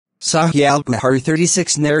Sahih al-Bukhari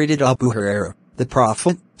 36 narrated Abu Hurairah, the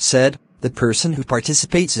Prophet, said, "The person who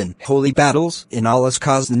participates in holy battles in Allah's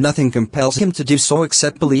cause and nothing compels him to do so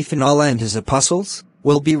except belief in Allah and His apostles,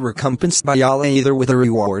 will be recompensed by Allah either with a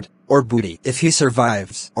reward, or booty if he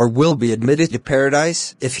survives, or will be admitted to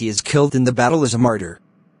paradise if he is killed in the battle as a martyr.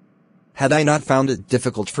 Had I not found it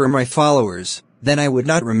difficult for my followers, then I would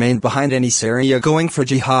not remain behind any Sariyah going for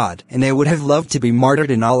jihad, and I would have loved to be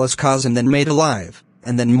martyred in Allah's cause and then made alive,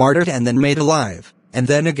 and then martyred and then made alive, and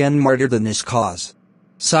then again martyred in His cause."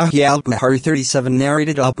 Sahih al-Bukhari 37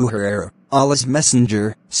 narrated Abu Hurairah, Allah's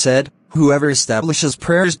Messenger, said, "Whoever establishes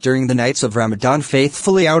prayers during the nights of Ramadan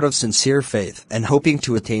faithfully out of sincere faith and hoping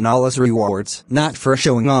to attain Allah's rewards, not for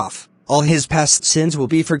showing off, all his past sins will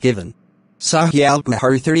be forgiven." Sahih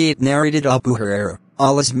al-Bukhari 38 narrated Abu Hurairah,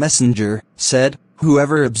 Allah's Messenger, said,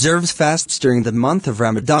 "Whoever observes fasts during the month of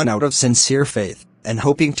Ramadan out of sincere faith and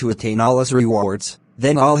hoping to attain Allah's rewards,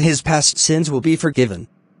 then all his past sins will be forgiven."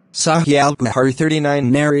 Sahih al-Bukhari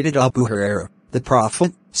 39 narrated Abu Hurairah, the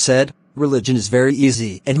Prophet, said, "Religion is very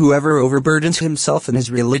easy, and whoever overburdens himself in his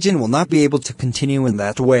religion will not be able to continue in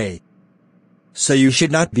that way. So you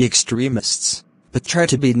should not be extremists, but try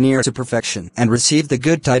to be near to perfection and receive the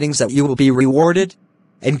good tidings that you will be rewarded,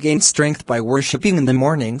 and gain strength by worshipping in the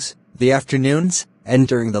mornings, the afternoons, and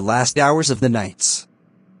during the last hours of the nights."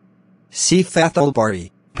 See Fath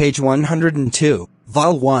al-Bari, page 102,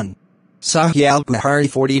 Vol 1. Sahih al-Bukhari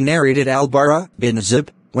 40 narrated Al-Bara bin Azib,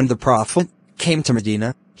 when the Prophet came to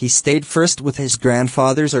Medina, he stayed first with his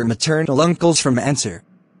grandfathers or maternal uncles from Ansar.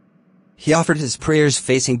 He offered his prayers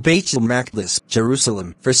facing Bayt al-Maqdis,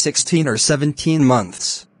 Jerusalem, for 16 or 17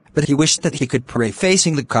 months, but he wished that he could pray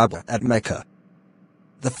facing the Kaaba at Mecca.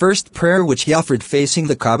 The first prayer which he offered facing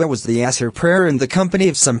the Kaaba was the Asr prayer in the company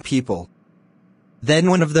of some people.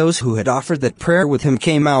 Then one of those who had offered that prayer with him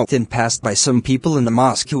came out and passed by some people in the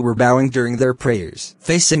mosque who were bowing during their prayers,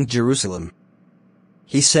 facing Jerusalem.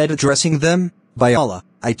 He said, addressing them, "By Allah,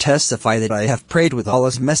 I testify that I have prayed with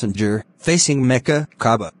Allah's Messenger, facing Mecca,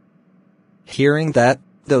 Kaaba." Hearing that,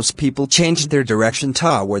 those people changed their direction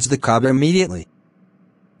towards the Kaaba immediately.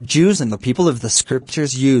 Jews and the people of the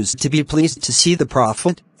scriptures used to be pleased to see the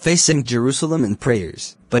Prophet facing Jerusalem in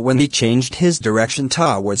prayers, but when he changed his direction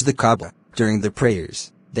towards the Kaaba during the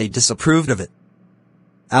prayers, they disapproved of it.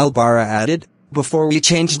 Al-Bara added, "Before we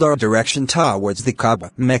changed our direction towards the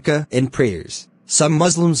Kaaba, Mecca, in prayers, some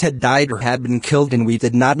Muslims had died or had been killed and we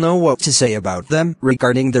did not know what to say about them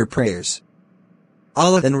regarding their prayers.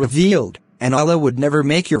 Allah then revealed, and Allah would never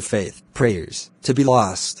make your faith, prayers, to be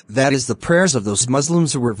lost. That is, the prayers of those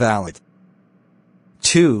Muslims were valid."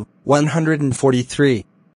 2, 143.